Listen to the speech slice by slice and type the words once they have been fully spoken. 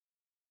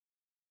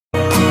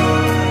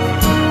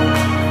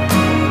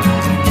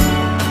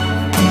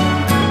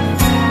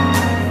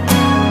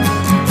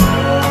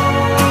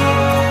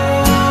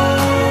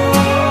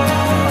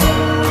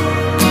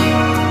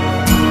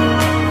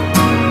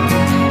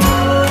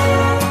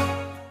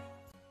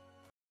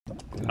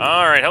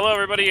Alright, hello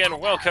everybody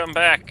and welcome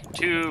back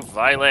to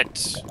Violet,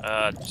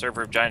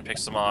 server of Giant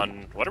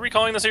Pixelmon. What are we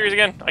calling the series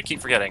again? I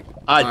keep forgetting.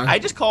 I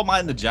just call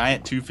mine the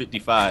Giant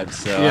 255's,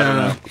 so yeah. I don't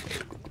know.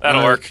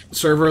 That'll work.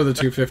 Server of the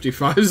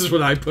 255's is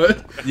what I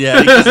put.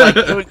 Yeah, because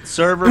like doing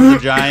server of the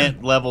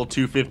Giant level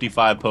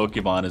 255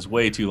 Pokemon is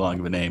way too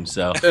long of a name,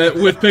 so.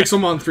 With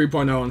Pixelmon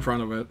 3.0 in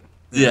front of it.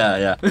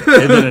 Yeah. And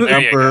then a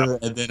number,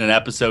 and then an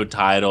episode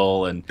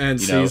title, and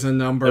season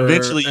number.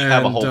 Eventually, you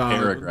have a whole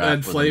paragraph.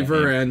 And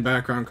flavor and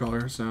background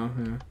color. So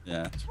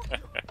yeah.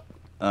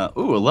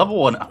 Ooh, a level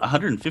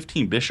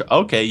 115 Bishop.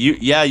 Okay, you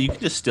can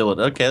just steal it.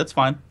 Okay, that's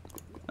fine.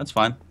 That's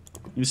fine.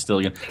 You still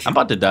again. I'm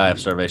about to die of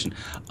starvation.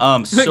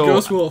 So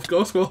Ghost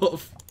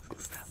Wolf.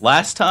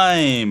 Last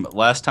time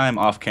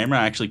off camera,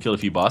 I actually killed a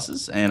few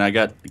bosses, and I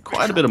got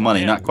quite a bit of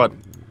money. Not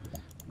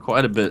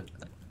quite a bit.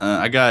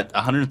 I got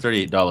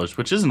 $138,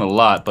 which isn't a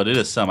lot, but it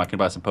is some. I can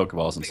buy some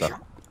Pokeballs and stuff.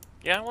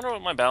 Yeah, I wonder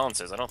what my balance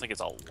is. I don't think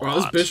it's a lot.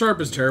 Well, this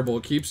Bisharp is terrible.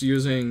 It keeps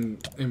using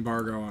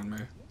embargo on me.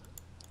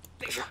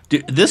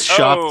 Dude, this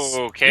shop.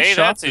 Oh, okay,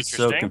 that's is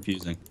so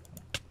confusing.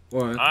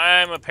 What?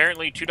 I'm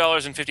apparently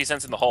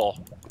 $2.50 in the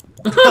hole.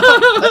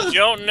 I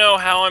don't know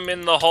how I'm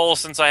in the hole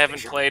since I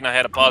haven't played and I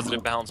had a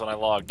positive balance when I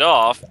logged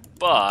off,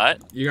 but...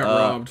 You got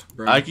robbed,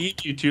 bro. I can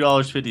give you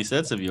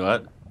 $2.50 if you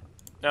want.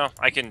 No,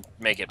 I can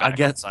make it back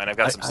on sign. I've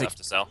got some stuff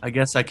to sell. I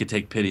guess I could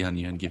take pity on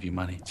you and give you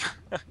money.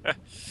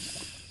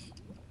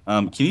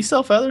 Can you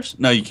sell feathers?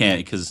 No, you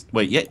can't, because...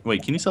 Wait,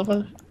 can you sell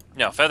feathers?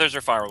 No, feathers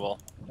are farmable.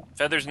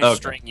 Feathers and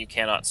string you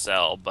cannot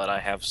sell, but I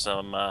have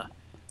some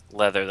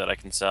leather that I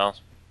can sell.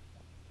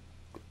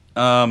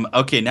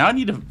 Okay, now I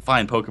need to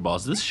find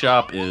Pokeballs. This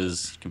shop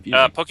is confusing.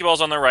 Pokeballs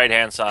on the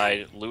right-hand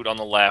side, loot on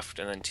the left,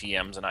 and then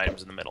TMs and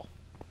items in the middle.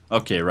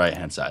 Okay,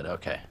 right-hand side,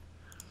 okay.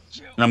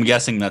 And I'm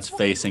guessing that's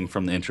facing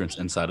from the entrance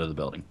inside of the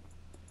building.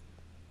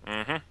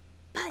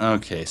 Mm-hmm.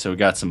 Okay, so we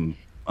got some...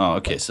 Oh,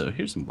 okay, so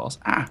here's some balls.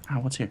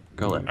 What's here?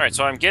 Go there. Alright,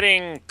 so I'm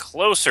getting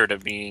closer to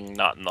being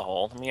not in the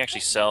hole. Let me actually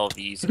sell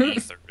these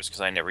ethers,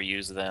 because I never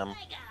use them.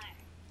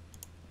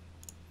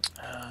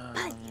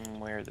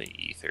 Where are the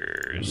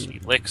ethers?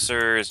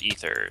 Elixirs,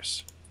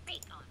 ethers.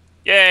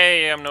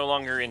 Yay, I'm no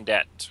longer in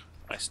debt.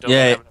 I still don't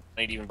have enough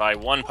money to even buy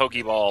one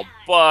Pokeball,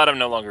 but I'm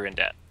no longer in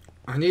debt.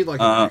 I need like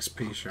an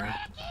XP share.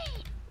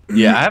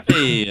 Yeah, I have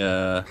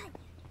a...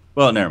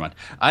 Well, never mind.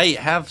 I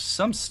have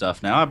some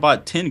stuff now. I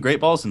bought 10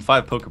 Great Balls and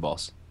 5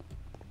 Pokeballs.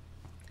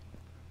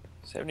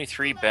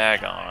 73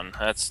 bag on.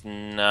 That's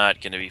not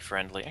going to be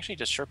friendly. Actually,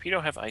 does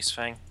Sharpedo have Ice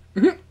Fang?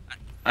 I'm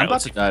about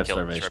to die of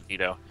starvation.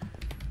 Sharpedo.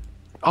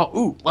 Oh,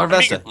 ooh,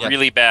 Larvesta. I'm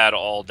really bad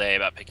all day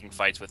about picking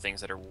fights with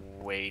things that are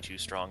way too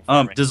strong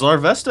for me. Does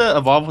Larvesta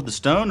evolve with the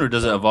stone, or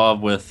does it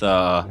evolve with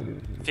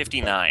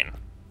 59?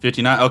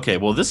 59? Okay,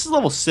 well, this is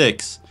level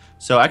 6.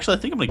 So, actually, I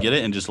think I'm going to get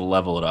it and just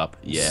level it up.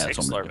 Yeah, 6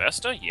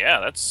 Larvesta?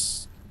 Yeah,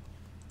 that's...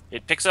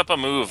 It picks up a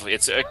move.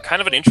 It's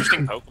kind of an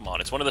interesting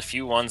Pokemon. It's one of the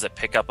few ones that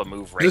pick up a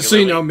move regularly. Just so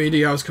you know,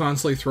 Meaty, I was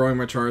constantly throwing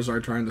my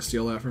Charizard trying to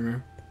steal that from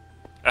you.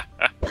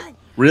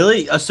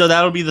 Really? So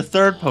that'll be the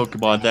third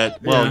Pokemon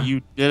that, well,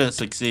 you didn't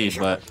succeed,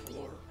 but...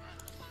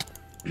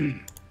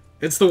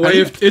 It's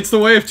the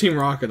way of Team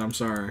Rocket, I'm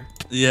sorry.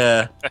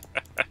 Yeah.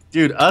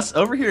 Dude, us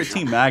over here at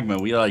Team Magma,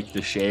 we like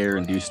to share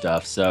and do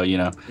stuff, so, you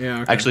know.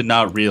 Yeah, okay. Actually,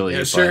 not really.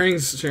 Yeah,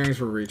 sharing's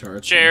for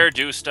retards. Share,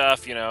 do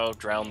stuff, you know,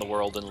 drown the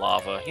world in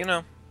lava, you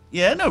know.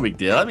 Yeah, no big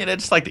deal. I mean, I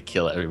just like to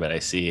kill everybody I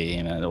see,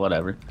 you know,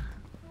 whatever.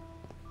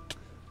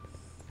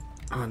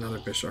 Oh, another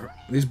Bisharp.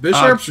 These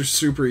Bisharps are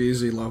super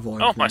easy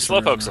leveling. Oh, my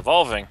Slowpoke's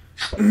evolving.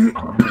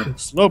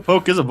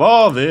 Slowpoke is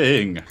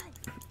evolving.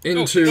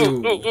 Ooh,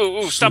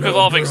 stop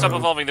evolving, stop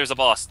evolving, there's a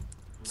boss.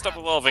 Stop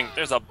evolving,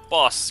 there's a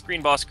boss.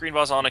 Green boss,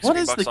 Onyx, what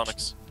green is box,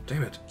 Onyx.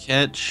 Damn it.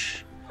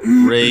 Catch,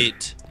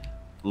 rate,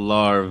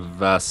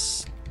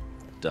 Larvesta.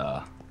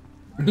 Are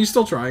you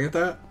still trying at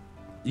that?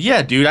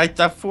 Yeah, dude, I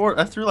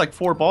threw like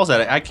 4 balls at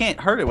it. I can't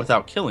hurt it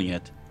without killing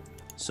it.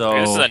 So...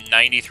 Okay, this is a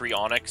 93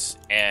 Onyx,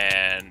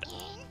 and...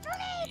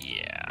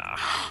 Yeah.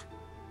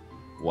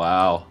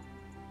 Wow.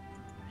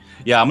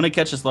 Yeah, I'm gonna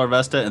catch this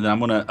Larvesta and then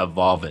I'm gonna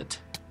evolve it.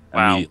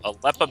 Wow, a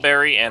Lepa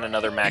Berry and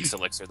another Max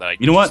Elixir that I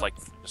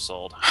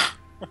sold.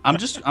 I'm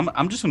just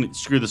gonna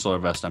screw this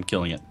Larvesta. I'm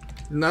killing it.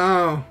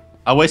 No.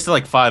 I wasted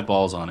like 5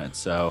 balls on it,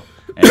 so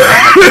and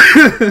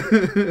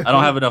I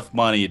don't have enough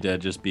money to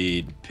just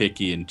be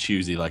picky and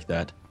choosy like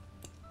that.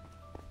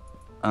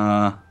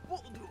 But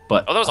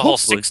that was a whole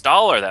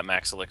 $6 that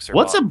Max Elixir.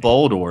 What's a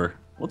Boldor?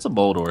 What's a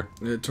Boldor?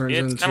 It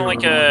turns it's kind of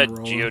like a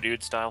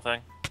Geodude style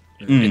thing.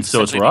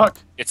 So it's rock?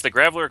 It's the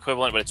Graveler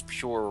equivalent, but it's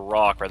pure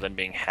rock rather than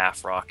being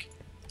half rock.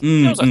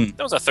 That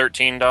was a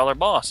 $13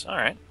 boss.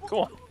 Alright,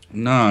 cool.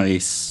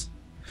 Nice.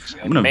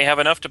 I may have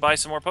enough to buy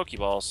some more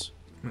Pokeballs.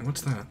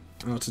 What's that?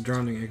 Oh, it's a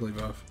drowning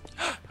Igglybuff.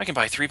 I can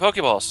buy 3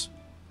 Pokeballs.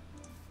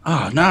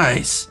 Oh,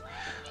 nice.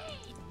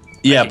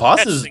 Yeah,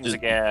 bosses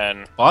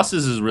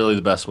is really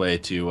the best way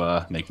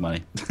to make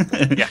money.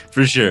 Yeah.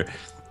 For sure.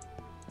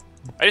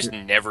 I just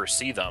never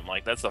see them.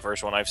 Like, that's the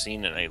first one I've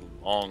seen in a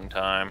long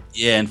time.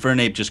 Yeah, and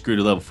Fernape just grew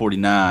to level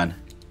 49.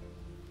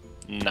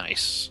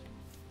 Nice.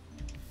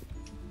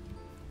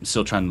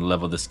 still trying to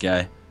level this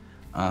guy.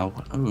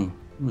 Ooh,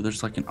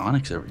 there's like an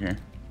onyx over here.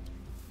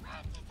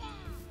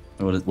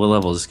 What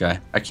level is this guy?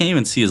 I can't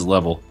even see his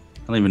level.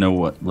 I don't even know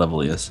what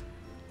level he is.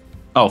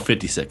 Oh,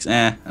 56.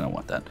 I don't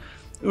want that.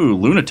 Ooh,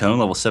 Lunatone,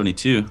 level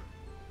 72.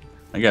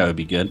 That guy would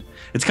be good.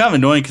 It's kind of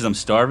annoying because I'm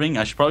starving.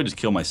 I should probably just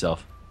kill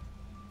myself.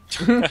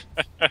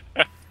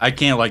 I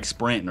can't like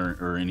sprint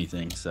or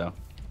anything, so.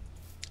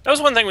 That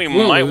was one thing we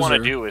might want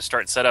to do is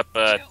set up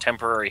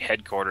temporary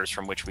headquarters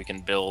from which we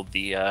can build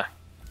the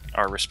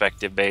our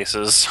respective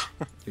bases.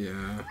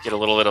 Yeah. Get a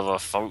little bit of a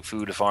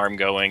food farm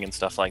going and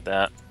stuff like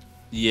that.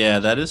 Yeah,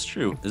 that is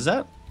true. Is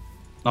that?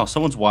 Oh,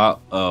 someone's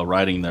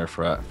riding there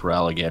for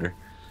alligator.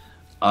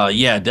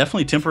 Yeah,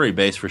 definitely temporary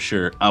base for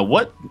sure.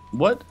 What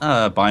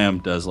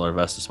biome does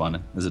Larvesta spawn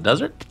in? Is it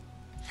desert?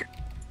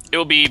 It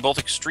will be both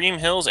extreme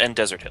hills and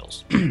desert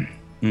hills.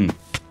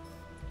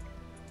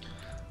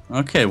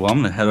 Okay, well, I'm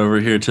going to head over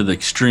here to the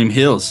extreme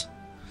hills.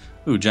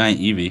 Ooh, giant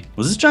Eevee.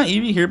 Was this giant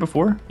Eevee here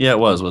before? Yeah, it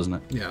was, wasn't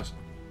it? Yes.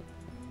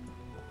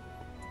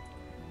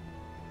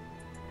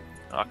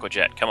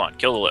 Aquajet, come on,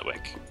 kill the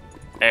Litwick.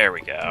 There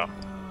we go.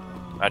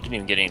 I didn't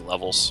even get any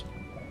levels.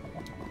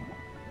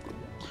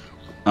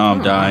 Oh,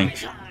 I'm dying.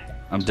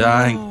 I'm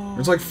dying.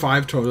 There's like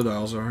 5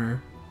 Totodiles over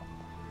here.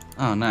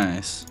 Oh,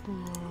 nice.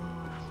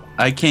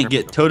 I can't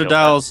get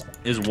Totodiles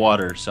is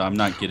water, so I'm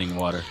not getting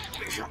water.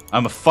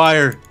 I'm a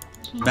fire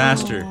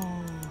master.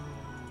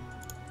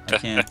 I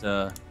can't.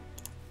 And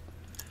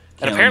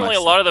apparently,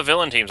 a lot of the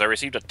villain teams, I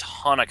received a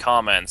ton of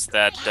comments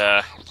that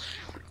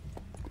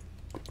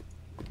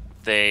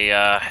they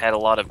had a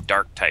lot of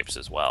dark types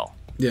as well.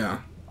 Yeah.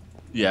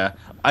 Yeah,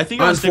 I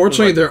think.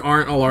 Unfortunately, there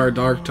aren't a lot of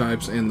dark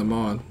types in the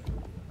mod.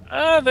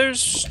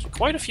 There's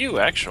quite a few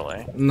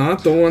actually.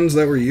 Not the ones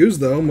that were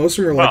used though. Most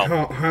of them are like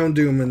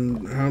Houndoom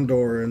and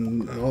Houndour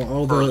and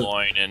all the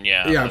Purloin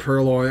and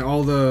Purloin,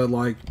 all the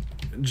like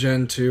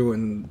Gen 2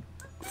 and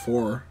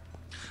 4.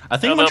 I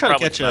think I'm gonna try to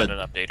catch an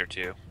update or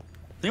two.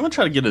 I think I'm gonna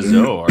try to get a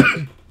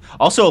Zoroark.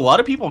 Also, a lot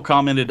of people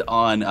commented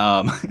on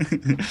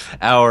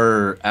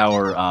our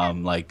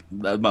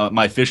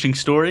my fishing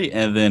story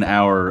and then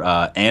our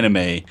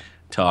anime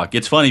talk.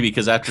 It's funny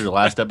because after the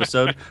last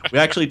episode, we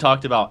actually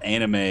talked about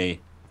anime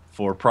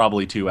for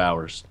probably 2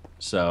 hours.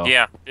 So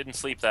yeah, didn't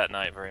sleep that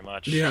night very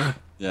much. Yeah.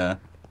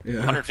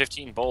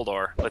 115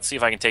 Boldor. Let's see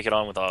if I can take it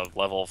on with a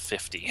level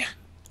 50.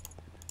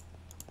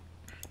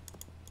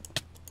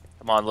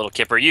 Come on, little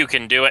Kipper, you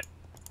can do it.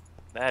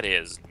 That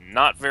is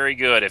not very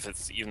good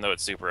even though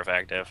it's super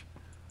effective.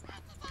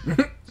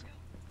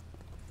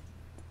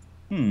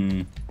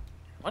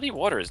 Muddy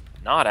water is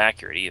not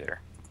accurate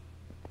either.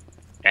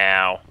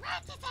 Ow.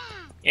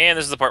 And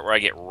this is the part where I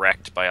get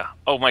wrecked by a...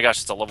 Oh my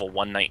gosh, it's a level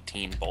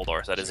 119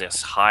 Boldor. That is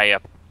as high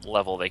up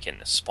level they can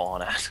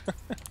spawn at.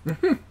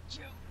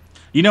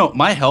 You know,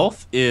 my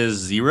health is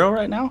 0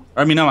 right now.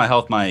 I mean, not my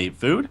health, my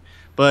food.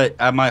 But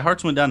my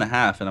hearts went down to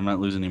half, and I'm not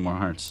losing any more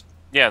hearts.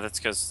 Yeah, that's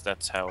because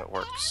that's how it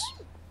works.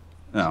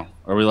 No.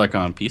 Are we, like,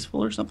 on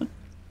peaceful or something?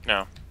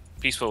 No.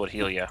 Peaceful would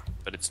heal you,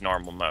 but it's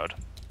normal mode.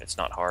 It's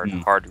not hard.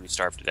 Hard to be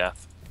starved to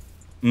death.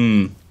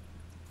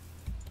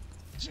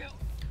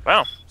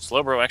 Wow,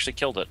 Slowbro actually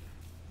killed it.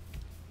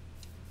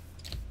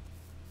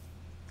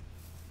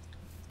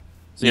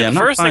 So yeah, the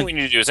first thing we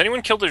need to do is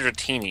anyone killed a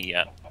Dratini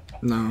yet?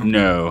 No.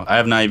 No, I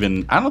have not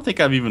even... I don't think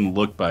I've even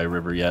looked by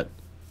River yet.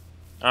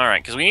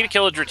 Alright, because we need to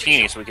kill a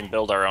Dratini so we can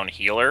build our own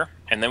healer,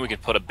 and then we can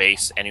put a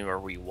base anywhere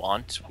we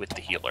want with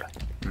the healer.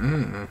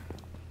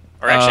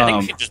 Or actually, I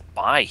think we can just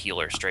buy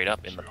healer straight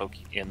up in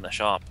the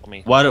shop.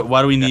 Why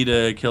do we need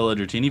to kill a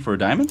Dratini for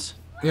diamonds?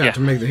 Yeah, to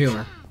make the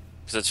healer.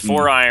 Because it's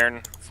 4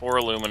 iron, 4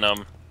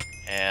 aluminum,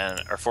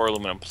 or 4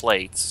 aluminum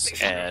plates,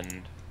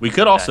 and... We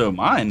could also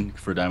mine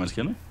for diamonds,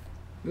 couldn't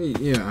we?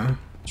 Yeah.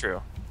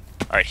 True.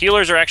 Alright,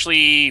 healers are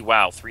actually,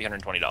 wow,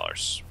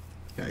 $320.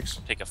 Yikes.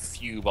 Take a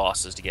few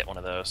bosses to get one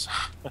of those.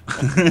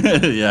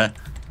 Yeah.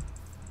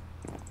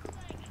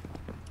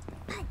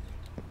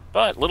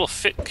 But little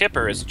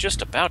Kipper is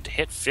just about to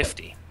hit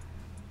 50.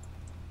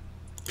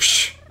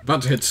 Psh,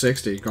 about to hit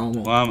 60.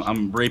 Almost. Well,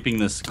 I'm raping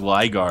this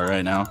Gligar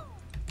right now.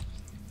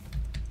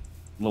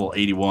 Little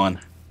 81.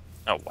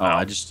 Oh, wow. Oh,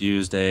 I just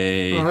used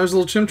a... Oh, there's a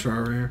little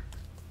Chimchar over here.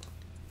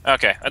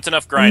 Okay, that's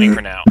enough grinding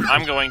for now.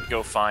 I'm going to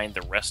go find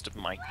the rest of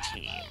my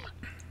team.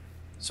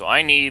 So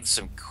I need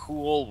some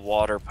cool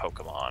water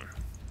Pokemon.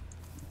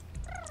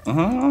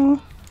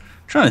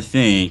 Trying to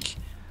think.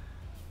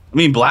 I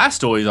mean,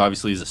 Blastoise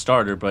obviously is a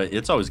starter, but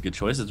it's always a good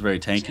choice. It's very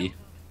tanky.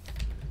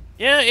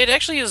 Yeah, it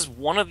actually is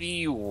one of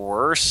the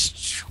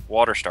worst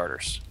water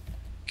starters.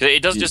 Because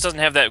it just doesn't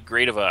have that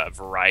great of a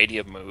variety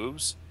of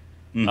moves.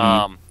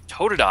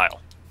 Totodile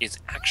is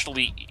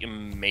actually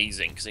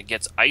amazing because it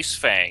gets Ice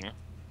Fang.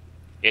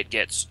 It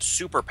gets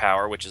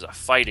Superpower, which is a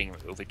fighting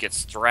move. It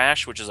gets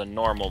Thrash, which is a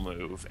normal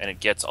move. And it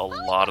gets a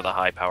lot of the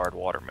high-powered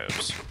water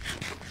moves.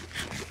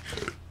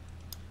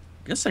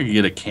 Guess I could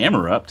get a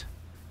Camerupt.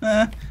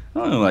 I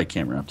don't really like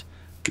Camerupt.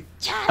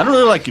 I don't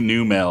really like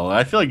Numel.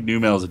 I feel like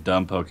Numel is a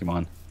dumb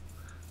Pokemon.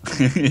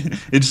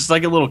 It's just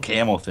like a little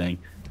camel thing.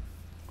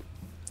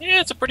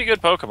 Yeah, it's a pretty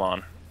good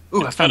Pokemon.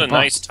 Ooh, it's got a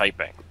nice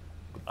typing.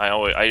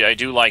 I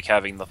do like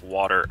having the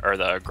water or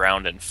the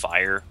ground and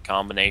fire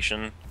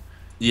combination.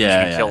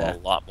 Yeah, you kill a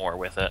lot more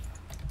with it.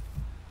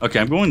 Okay,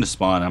 I'm going to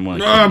spawn. I'm going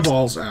to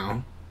balls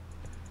out.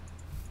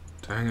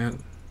 Dang it.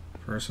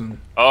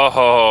 Person.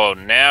 Oh,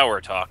 now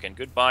we're talking.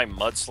 Goodbye,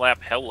 mud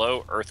slap.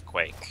 Hello,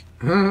 earthquake.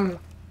 There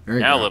you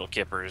Now go. Little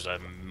Kipper is a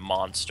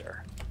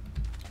monster.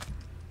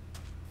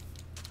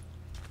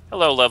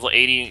 Hello, level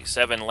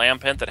 87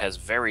 Lampent that has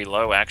very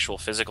low actual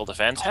physical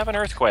defense. Have an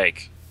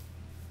earthquake.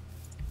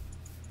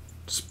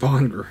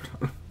 Spawn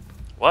group.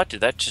 What?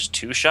 Did that just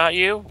two-shot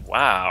you?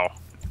 Wow.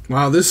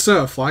 Wow, this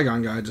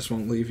Flygon guy just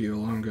won't leave you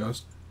alone,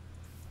 Ghost.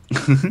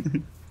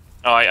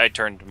 Oh, I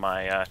turned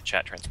my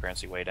chat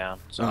transparency way down.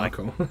 So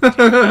cool.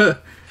 Yeah,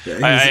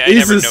 I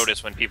never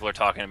notice when people are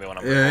talking to me when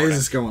I'm recording. Yeah, he's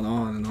just going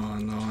on and on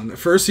and on. At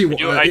first, he was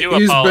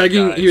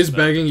apologize,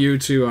 begging you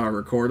to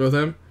record with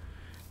him,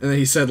 and then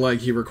he said like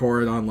he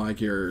recorded on like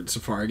your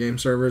Safari game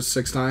servers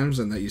 6 times,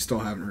 and that you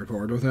still haven't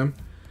recorded with him.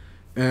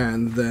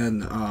 And then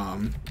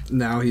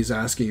now he's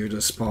asking you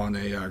to spawn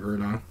a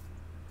Gruno.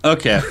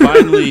 Okay,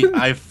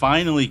 I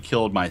finally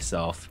killed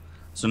myself,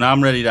 so now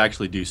I'm ready to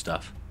actually do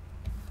stuff.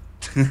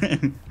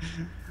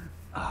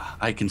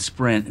 I can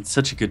sprint. It's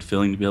such a good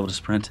feeling to be able to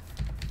sprint.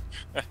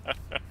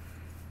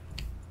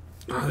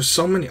 There's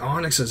so many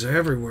Onyxes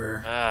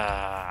everywhere.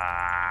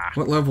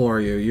 What level are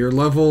you? You're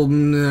level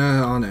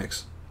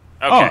Onyx.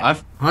 Okay. Oh, I've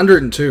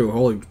 102.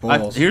 Holy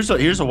balls! here's a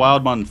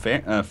Wildmon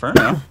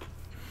Inferno.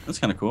 That's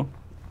kind of cool.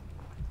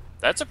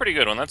 That's a pretty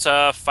good one. That's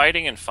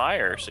fighting and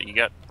fire, so you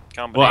got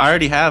combination. Well, I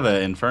already have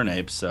an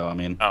Infernape, so I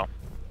mean. Oh.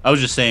 I was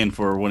just saying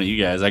for one of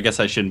you guys. I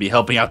guess I shouldn't be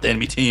helping out the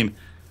enemy team.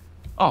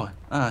 Oh,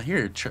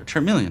 here,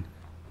 Charmeleon.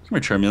 Come here,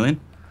 Charmeleon.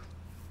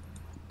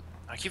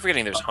 I keep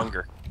forgetting there's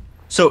hunger.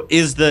 So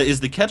is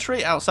the catch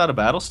rate outside of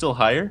battle still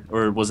higher,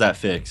 or was that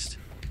fixed?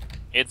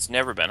 It's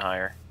never been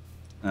higher.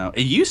 No,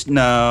 it used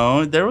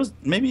no. There was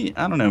maybe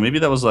I don't know. Maybe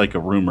that was like a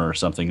rumor or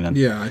something then.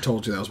 Yeah, I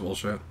told you that was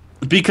bullshit.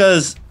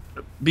 Because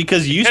you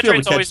used to be able to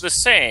rate's catch. Always the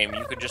same.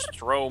 You could just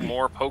throw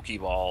more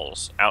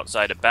Pokeballs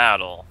outside of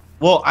battle.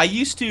 Well, I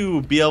used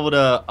to be able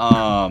to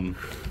I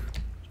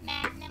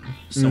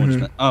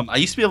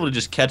used to be able to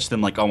just catch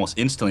them like almost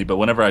instantly, but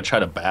whenever I try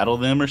to battle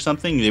them or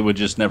something, they would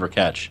just never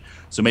catch.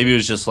 So maybe it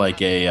was just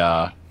like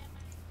a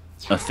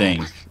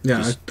thing.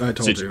 Yeah, I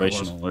told you it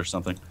was. Situational or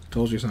something.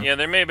 Told you something. Yeah,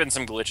 there may have been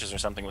some glitches or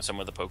something with some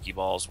of the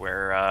Pokeballs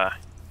where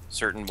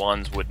certain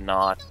ones would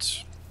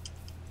not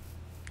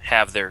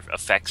have their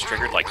effects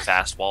triggered, like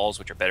fast walls,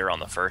 which are better on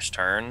the first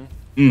turn.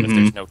 If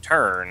there's no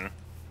turn,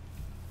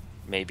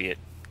 maybe it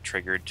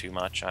triggered too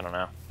much. I don't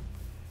know.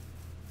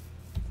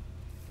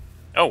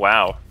 Oh,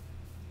 wow.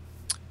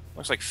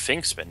 Looks like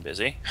Fink's been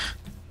busy.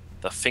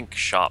 The Fink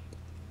shop.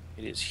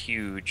 It is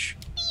huge.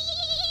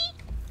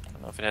 I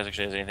don't know if it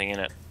actually has anything in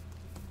it.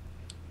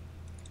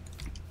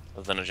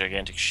 Other than a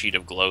gigantic sheet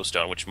of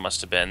glowstone, which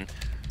must have been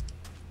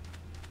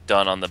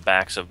done on the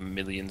backs of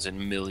millions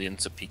and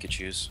millions of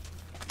Pikachus.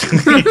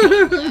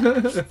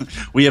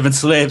 We have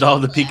enslaved all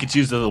the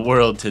Pikachus of the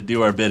world to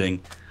do our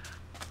bidding.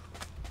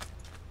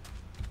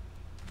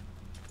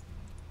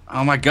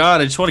 Oh my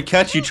god, I just want to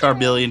catch you,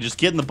 Charmeleon. Just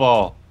get in the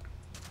ball.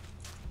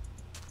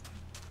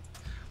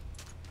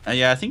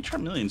 Yeah, I think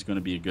Charmeleon's going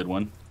to be a good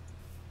one.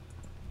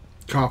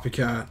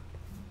 Copycat.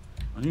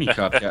 What do you mean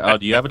copycat? Oh,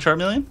 do you have a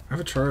Charmeleon? I have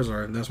a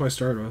Charizard. That's what I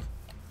started with.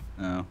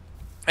 Oh.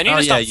 I need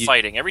to stop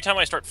fighting. Every time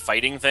I start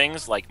fighting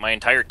things, like, my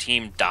entire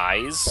team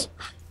dies.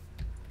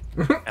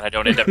 And I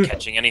don't end up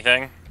catching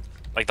anything.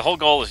 Like, the whole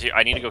goal is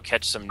I need to go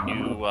catch some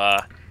new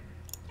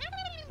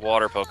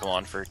water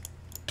Pokemon for...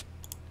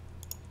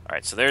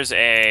 Alright, so there's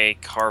a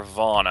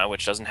Carvana,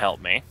 which doesn't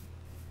help me.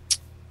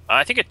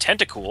 I think a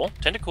Tentacool.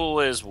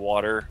 Tentacool is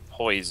water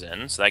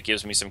poison, so that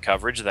gives me some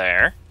coverage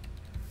there.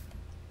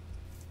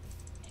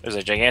 There's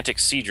a gigantic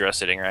Seadra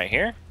sitting right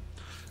here.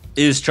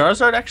 Is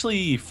Charizard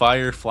actually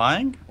fire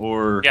flying,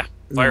 or...? Yeah,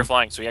 fire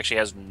flying, so he actually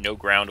has no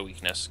ground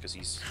weakness, because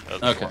he's...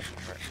 Okay.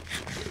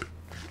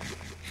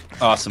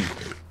 Awesome.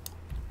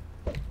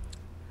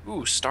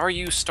 Ooh, Star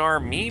You, Star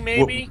Me,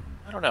 maybe?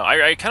 I don't know.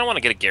 I kind of want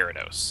to get a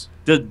Gyarados.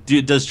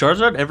 Does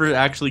Charizard ever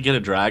actually get a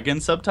dragon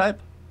subtype?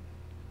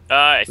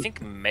 I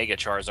think Mega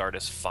Charizard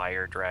is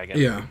Fire Dragon.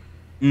 Yeah.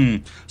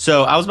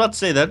 So I was about to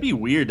say that'd be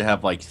weird to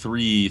have like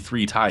three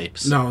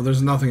types. No,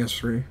 there's nothing as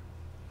 3.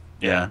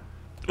 Yeah.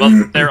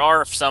 Well, there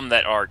are some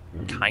that are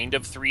kind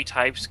of 3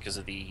 types because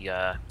of the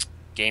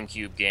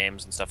GameCube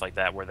games and stuff like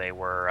that, where they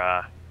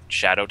were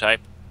Shadow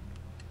type.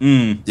 So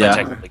Yeah.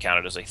 technically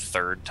counted as a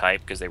 3rd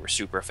type because they were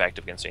super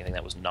effective against anything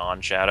that was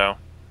non-Shadow.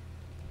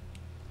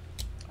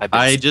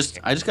 I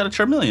just got a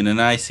Charmeleon,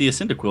 and I see a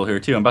Cyndaquil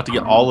here too. I'm about to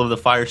get all of the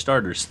fire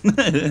starters.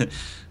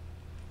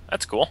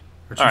 That's cool.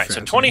 All right,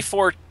 so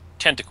 24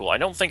 Tentacool. I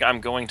don't think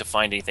I'm going to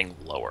find anything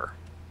lower.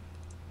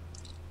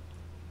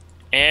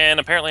 And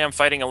apparently I'm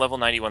fighting a level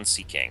 91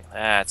 Sea King.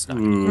 That's not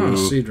good. Oh,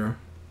 Seadra.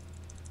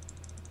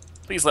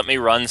 Please let me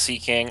run, Sea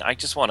King. I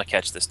just want to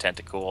catch this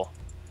Tentacool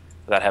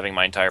without having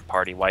my entire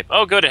party wipe.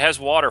 Oh, good, it has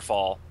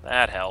Waterfall.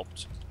 That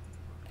helped.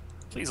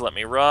 Please let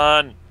me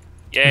run.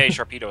 Yay,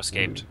 Sharpedo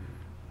escaped.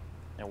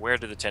 Now, where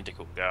did the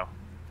tentacle go?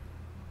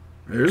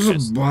 There's a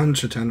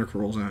bunch of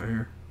tentacles out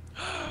here.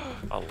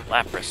 A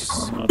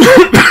Lapras.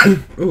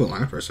 Ooh, a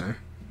Lapras, eh?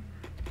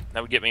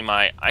 That would get me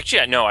my...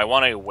 Actually, no, I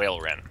want a Whale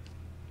Wren.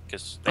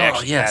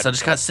 Oh, yes, I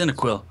just got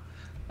Cyndaquil.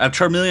 I have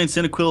Charmeleon,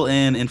 Cyndaquil,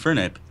 and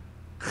Infernape.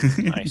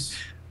 Nice.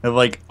 I have,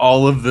 like,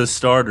 all of the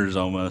starters,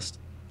 almost.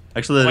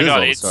 Actually, that is all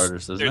the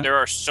starters, isn't it? There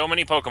are so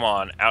many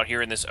Pokemon out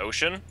here in this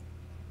ocean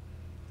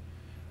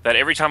that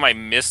every time I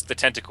miss the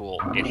tentacle,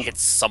 it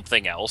hits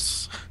something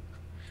else.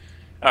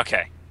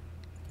 Okay.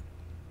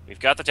 We've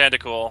got the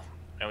tentacle,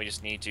 and we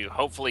just need to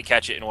hopefully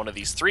catch it in one of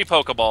these 3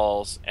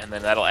 Pokeballs, and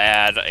then that'll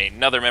add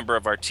another member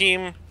of our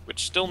team,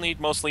 which still need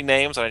mostly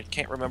names. I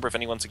can't remember if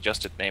anyone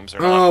suggested names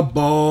or not. Oh,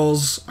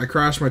 balls. I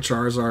crashed my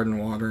Charizard in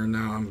water, and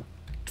now I'm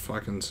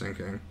fucking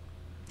sinking.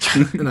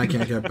 And I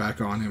can't get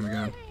back on him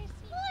again.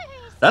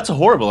 That's a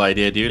horrible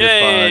idea, dude.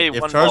 Yay, if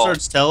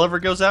Charizard's tail ever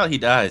goes out, he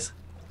dies.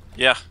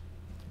 Yeah.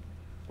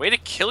 Way to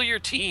kill your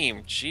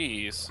team.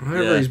 Jeez.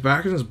 Whatever, he's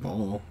back in his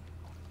ball.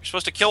 You're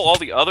supposed to kill all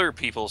the other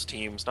people's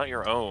teams, not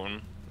your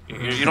own.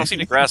 You don't seem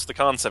to grasp the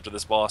concept of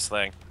this boss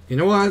thing. You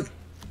know what?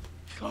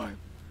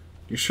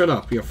 You shut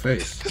up, your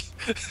face.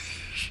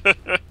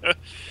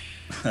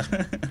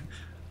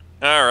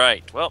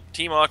 Alright, well,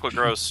 Team Aqua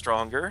grows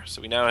stronger,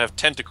 so we now have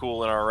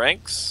Tentacool in our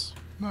ranks.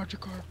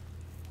 Magikarp.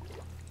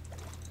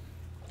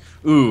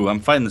 Ooh,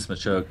 I'm fighting this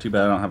Machoke. Too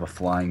bad I don't have a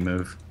flying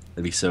move.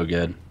 That'd be so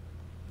good.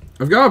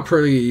 I've got a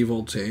pretty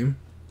evil team.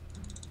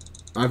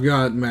 I've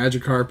got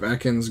Magikarp,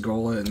 Ekans,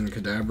 Golett, and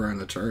Kadabra, and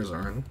the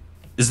Charizard.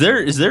 Is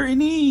there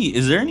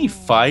any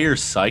fire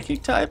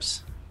psychic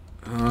types?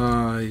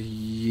 Yeah.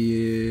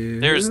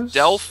 There's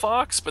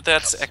Delphox, but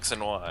that's X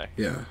and Y.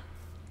 Yeah.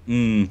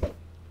 Ooh,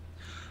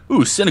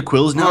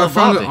 Cyndaquil is now I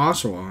found an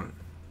evolving. Oshawott.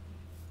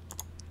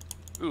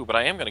 Ooh, but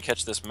I am going to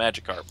catch this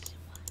Magikarp.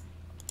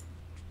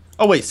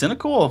 Oh wait,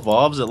 Cyndaquil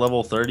evolves at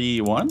level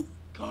 31?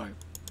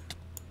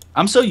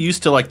 I'm so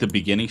used to like the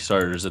beginning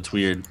starters, it's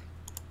weird.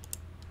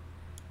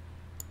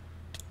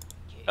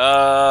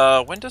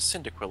 When does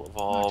Cyndaquil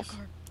evolve?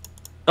 Magikarp.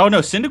 Oh no,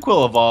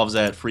 Cyndaquil evolves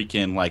at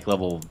freaking like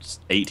level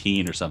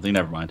 18 or something.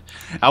 Never mind.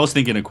 I was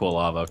thinking of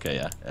Quilava. Okay,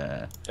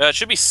 yeah. It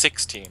should be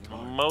 16.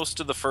 Most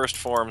of the first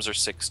forms are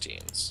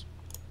 16s.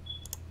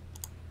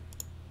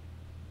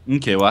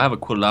 Okay, well I have a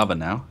Quilava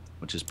now,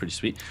 which is pretty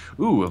sweet.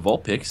 Ooh, a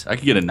Vulpix. I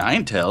could get a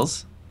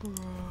Ninetales.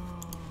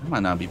 That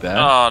might not be bad.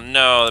 Oh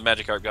no, the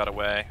Magikarp got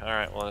away.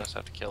 Alright, well I just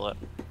have to kill it.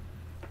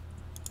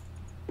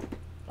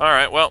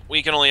 Alright, well,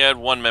 we can only add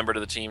 1 member to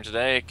the team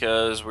today,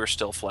 because we're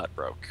still flat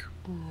broke.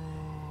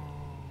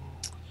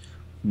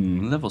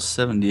 Level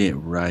 78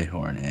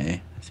 Rhyhorn, eh?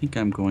 I think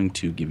I'm going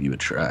to give you a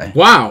try.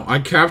 Wow, I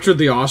captured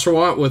the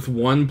Oshawott with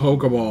 1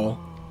 Pokeball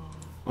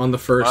on the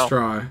first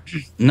try.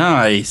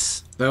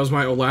 Nice. That was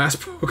my last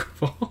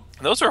Pokeball.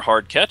 Those are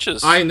hard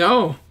catches. I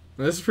know.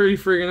 That's pretty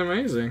freaking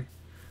amazing.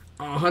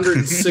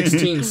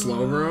 116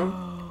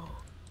 Slowbro.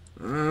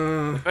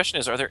 The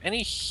question is, are there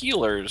any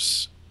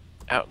healers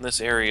out in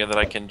this area that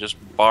I can just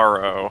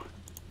borrow?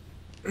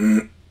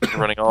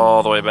 Running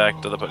all the way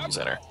back to the Poké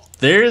Center.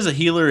 There is a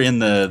healer in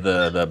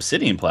the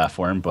Obsidian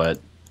platform, but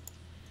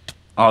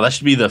oh, that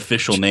should be the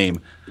official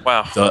name.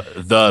 Wow.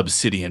 The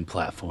Obsidian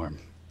platform.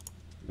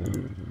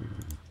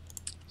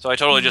 So I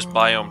totally just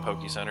biome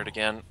Poké Centered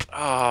again.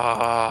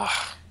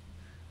 Ah,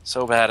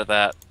 so bad at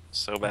that.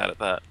 So bad at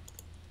that.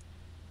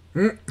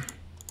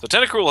 So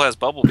Tentacruel has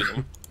Bubble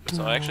Beam,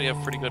 so I actually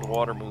have pretty good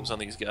water moves on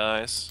these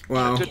guys.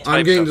 Wow, Good I'm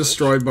type getting coverage.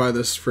 destroyed by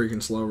this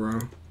freaking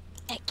Slowbro.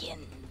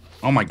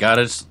 Oh my god,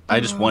 I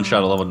just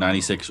one-shot a level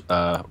 96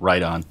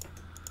 right on.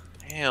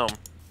 Damn.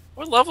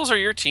 What levels are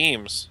your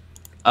teams?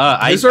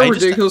 These are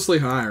ridiculously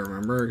high,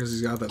 remember? Because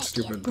he's got that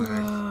stupid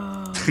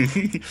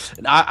thing.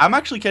 I'm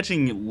actually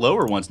catching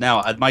lower ones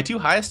now. My 2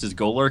 highest is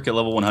Golurk at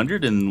level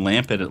 100 and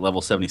Lampet at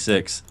level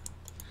 76.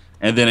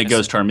 And then it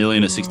goes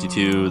Charmeleon at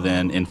 62,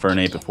 then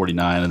Infernape at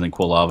 49, and then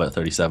Quilava at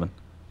 37.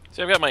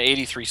 See, I've got my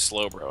 83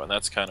 Slowbro, and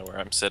that's kind of where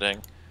I'm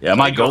sitting. Yeah,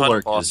 my Go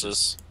hunt Golurk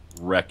is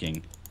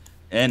wrecking.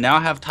 And now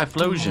I have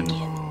Typhlosion.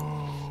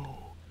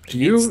 Do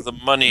you... It's the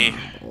money.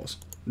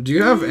 Do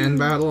you have end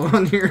battle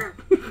on here?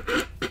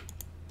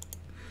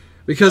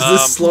 Because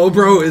this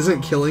Slowbro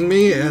isn't killing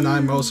me, and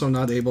I'm also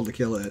not able to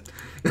kill it.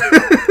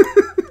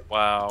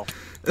 Wow.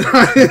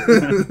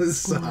 This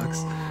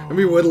sucks. I'll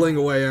be whittling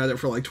away at it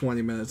for like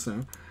 20 minutes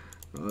now.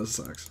 Oh, this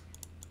sucks.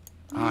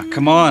 Ah,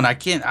 come on! I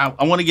can't.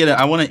 I want to get it.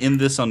 I want to end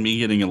this on me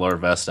getting a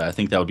Larvesta. I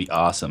think that would be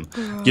awesome.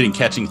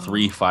 Catching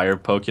 3 fire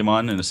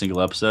Pokemon in a single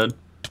episode.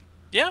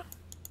 Yeah.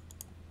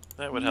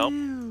 That would help.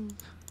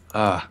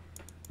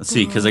 Let's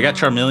see, because I got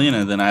Charmeleon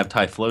and then I have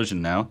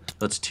Typhlosion now.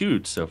 That's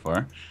 2 so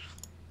far.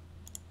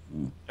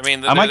 I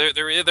mean,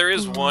 there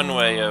is one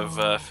way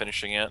of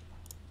finishing it.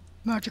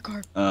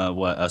 Magikarp.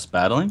 What? Us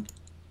battling?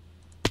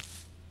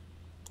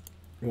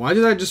 Why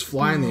did I just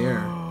fly in the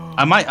air?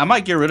 I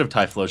might get rid of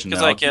Typhlosion now.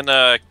 Because I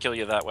can kill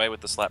you that way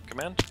with the slap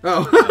command.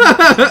 Oh.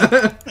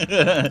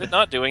 Is it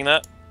not doing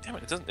that? Damn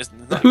it! It's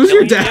not Who's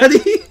your killing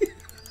you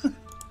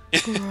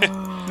daddy?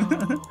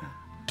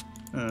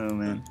 Oh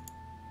man.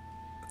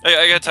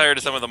 I got tired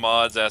of some of the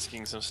mods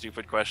asking some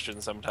stupid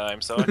questions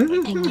sometimes, so I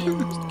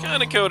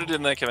kind of coded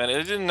in that command.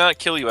 It did not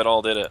kill you at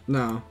all, did it?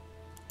 No.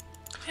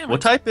 Damn What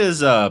it. type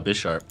is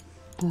Bisharp?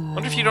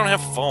 Wonder if you don't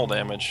have fall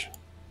damage.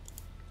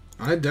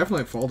 I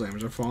definitely have fall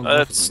damage. I've fallen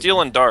off It's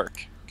steel and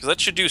dark. Because that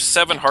should do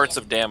 7 hearts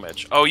of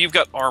damage. Oh, you've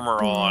got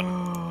armor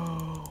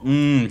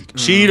on.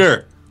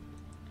 Cheater!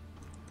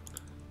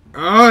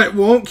 Oh, it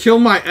won't kill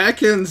my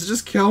Ekans.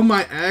 Just kill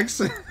my X.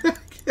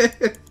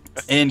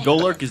 And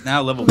Golurk is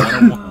now level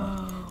 101.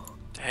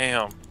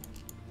 Damn.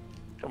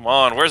 Come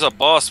on, where's a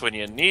boss when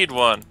you need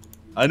one?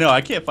 I know,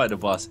 I can't fight a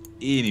boss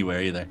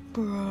anywhere either.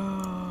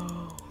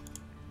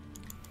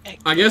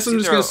 I guess I'm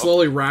just gonna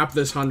slowly wrap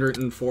this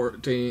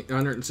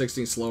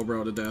 116 slow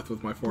bro to death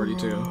with my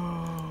 42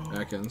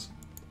 Ekans.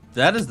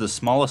 That is the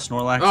smallest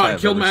Snorlax Oh, I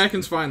I've killed ever my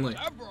seen. Ekans finally.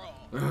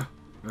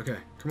 Okay,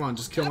 come on,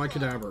 just kill my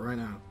Kadabra right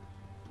now.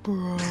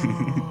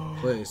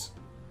 Please.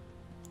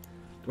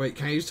 Wait,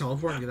 can I use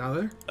teleport and get out of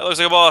there? That looks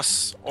like a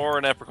boss. Or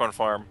an apricot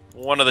farm.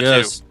 One of the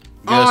Yes. two.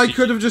 Oh, I Yes,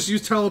 could have just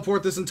used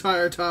teleport this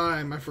entire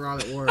time. I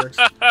forgot it works.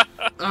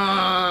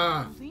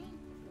 Ah.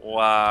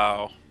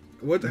 Wow.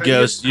 What? how'd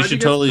Ghost, you how'd should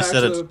get totally back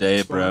set to it the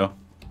today, spawn? bro.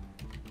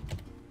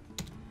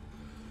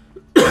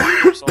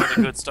 There's all the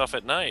good stuff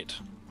at night.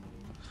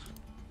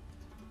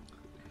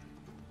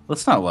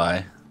 Let's not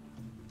lie.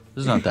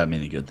 There's not that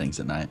many good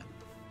things at night.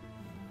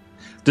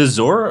 Does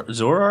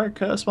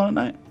Zoroark spawn at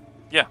night?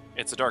 Yeah,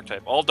 it's a dark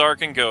type. All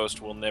dark and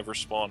ghost will never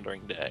spawn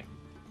during day.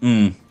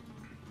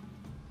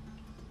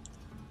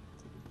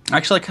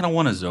 Actually, I kind of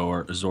want a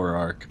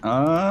Zoroark.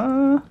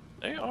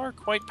 They are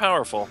quite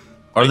powerful.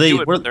 Are they?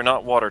 Do it, but they're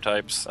not water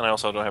types, and I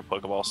also don't have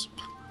Pokeballs.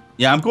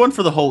 Yeah, I'm going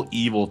for the whole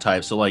evil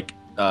type. So like,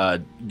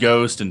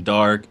 ghost and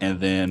dark, and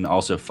then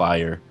also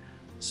fire.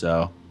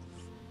 So.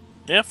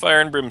 Yeah,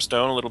 fire and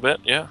brimstone a little bit.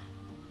 Yeah.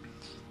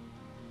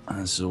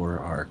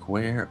 Zoroark,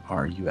 where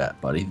are you at,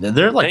 buddy?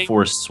 They're like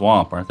Forest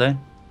Swamp, aren't they?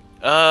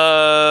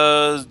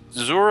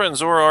 Zora and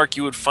Zoroark,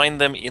 you would find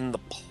them in the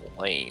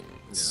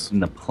plains. In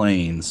the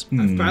plains.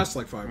 I've passed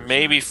like 5 years.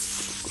 Maybe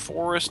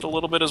forest a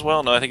little bit as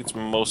well. No, I think it's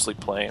mostly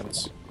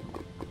plains.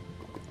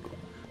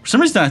 For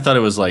some reason, I thought it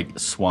was like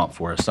swamp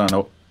forest. I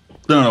don't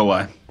know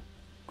why.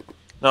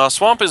 No,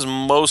 swamp is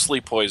mostly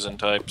poison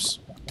types.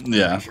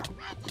 Yeah.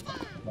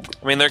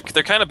 I mean, they're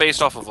kind of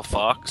based off of a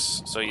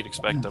fox, so you'd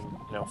expect them,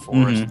 you know,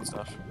 forest and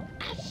stuff.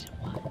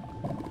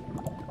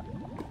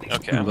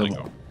 Okay, I'm gonna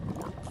go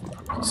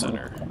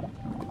center.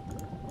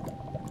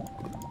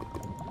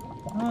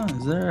 Oh,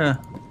 is there a...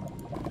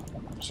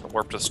 Just gonna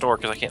warp to the store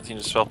because I can't seem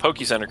to spell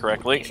Pokecenter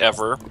correctly,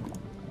 ever.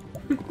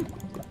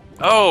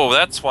 Oh,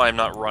 that's why I'm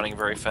not running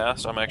very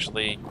fast. I'm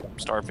actually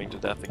starving to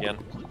death again.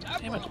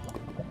 Damn it.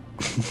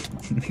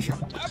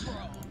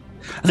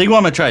 I think what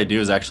I'm gonna try to do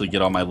is actually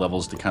get all my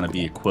levels to kind of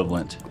be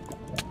equivalent.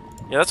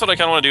 Yeah, that's what I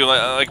kind of want to do.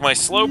 Like my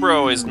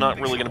Slowbro is not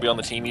really going to be on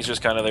the team. He's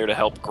just kind of there to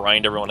help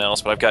grind everyone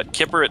else. But I've got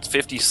Kipper at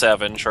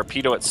 57,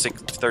 Sharpedo at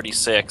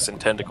 36,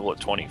 and Tentacle at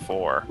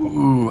 24.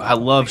 Ooh, I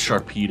love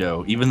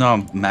Sharpedo. Even though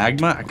I'm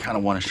Magma, I kind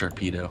of want a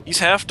Sharpedo. He's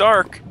half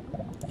dark.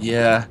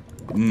 Yeah.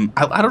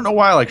 I don't know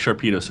why I like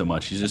Sharpedo so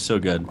much. He's just so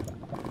good.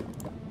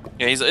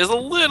 Yeah, he's a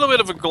little bit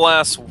of a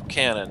glass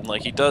cannon.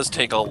 Like, he does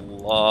take a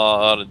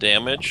lot of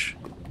damage.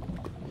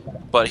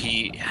 But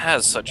he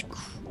has such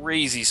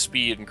crazy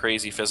speed and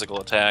crazy physical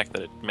attack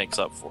that it makes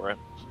up for it.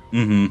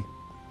 I'm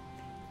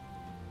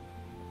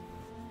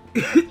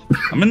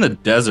in the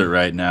desert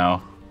right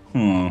now.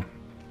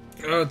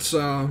 It's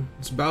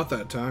about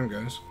that time,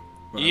 guys.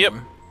 Yep.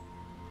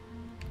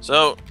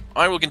 So,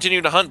 I will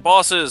continue to hunt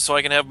bosses so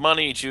I can have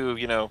money to,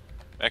 you know,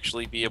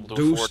 actually be able to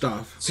Do afford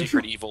stuff. a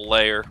secret evil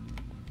lair.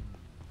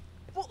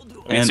 I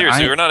mean, And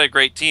seriously, we're not a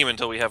great team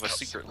until we have a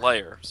secret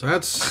lair. So,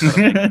 That's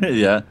Yeah.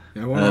 yeah.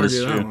 I won't That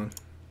is argue that true. one.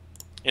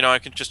 you know, I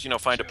could just, you know,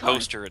 find a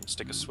poster and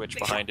stick a switch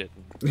behind it.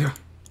 Yeah.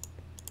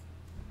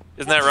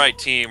 Isn't that right,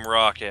 Team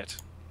Rocket?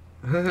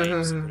 Names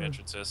Huh? secret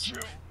entrances.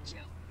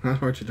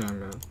 What you talking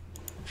about?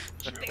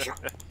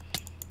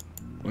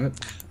 What?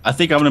 I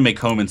think I'm gonna make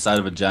home inside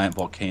of a giant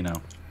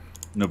volcano.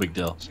 No big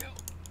deal.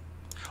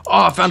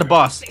 Oh, I found a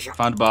boss.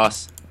 Found a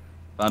boss.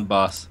 Found a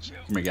boss.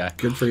 Come here, guy.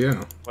 Good for you.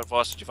 What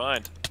boss did you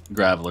find?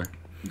 Graveler.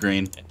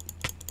 Green.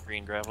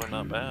 Green Graveler,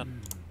 not bad.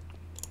 And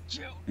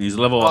he's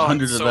level Oh, it's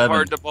 111. so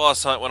hard to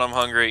boss hunt when I'm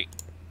hungry.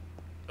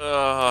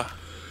 I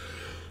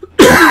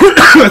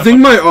think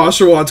my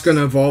Oshawott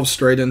gonna evolve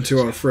straight into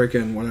a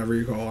frickin' whatever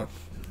you call it.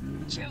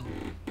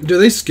 Do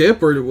they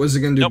skip, or was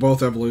it gonna do Nope.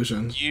 both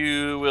evolutions?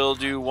 You will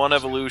do one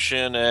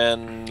evolution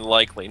and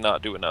likely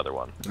not do another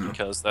one. Oh.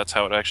 Because that's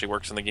how it actually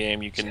works in the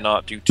game. You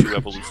cannot do 2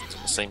 evolutions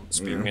in the same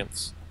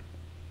experience.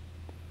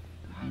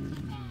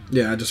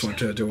 Yeah, I just went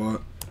to do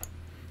what?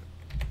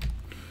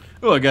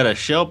 Oh, I got a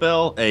Shell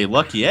Bell, a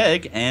Lucky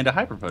Egg, and a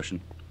Hyper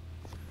Potion.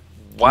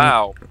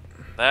 Wow.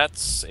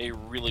 That's a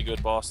really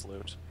good boss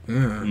loot.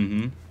 Yeah.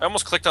 I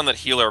almost clicked on that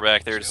healer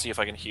back there to see if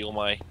I can heal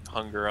my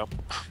hunger up.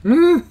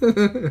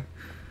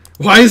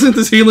 Why isn't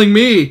this healing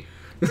me?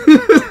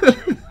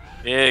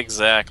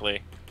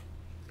 Exactly.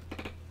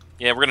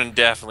 Yeah, we're gonna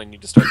definitely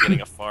need to start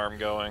getting a farm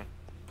going.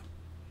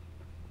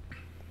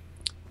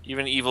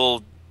 Even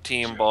evil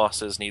team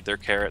bosses need their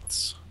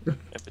carrots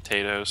and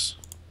potatoes.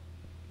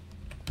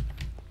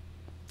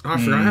 Oh, I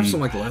forgot I have some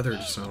like leather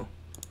to sell.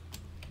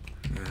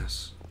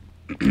 Yes.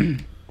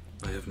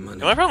 I have money.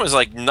 And my problem is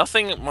like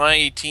nothing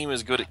my team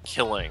is good at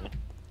killing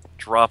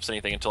drops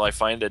anything until I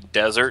find a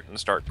desert and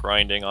start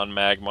grinding on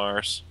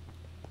magmars.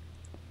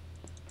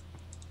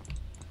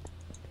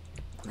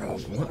 Oh,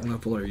 what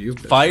level are you?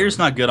 Fire's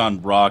not good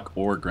on rock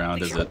or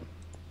ground, is it?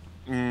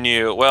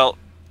 No, well,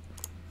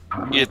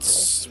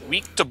 it's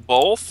weak to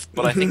both,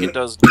 but I think it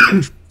does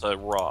neutral to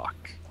rock.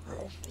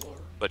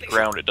 But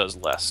ground it does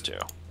less to.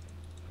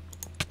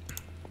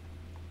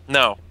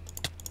 No,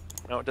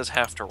 it does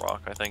half to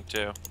rock, I think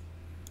too.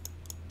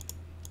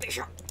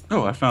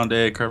 Oh, I found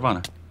a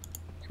Carvana.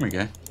 Come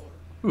here, guy.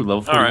 Ooh,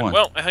 level 41. Alright,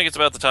 well, I think it's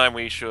about the time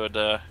we should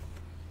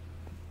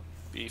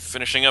be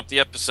finishing up the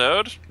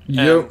episode.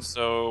 Yep. And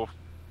so,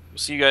 we'll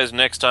see you guys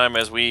next time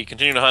as we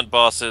continue to hunt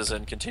bosses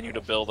and continue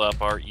to build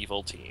up our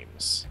evil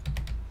teams.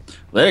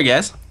 Later,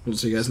 guys. We'll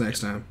see you guys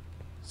next time.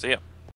 See ya.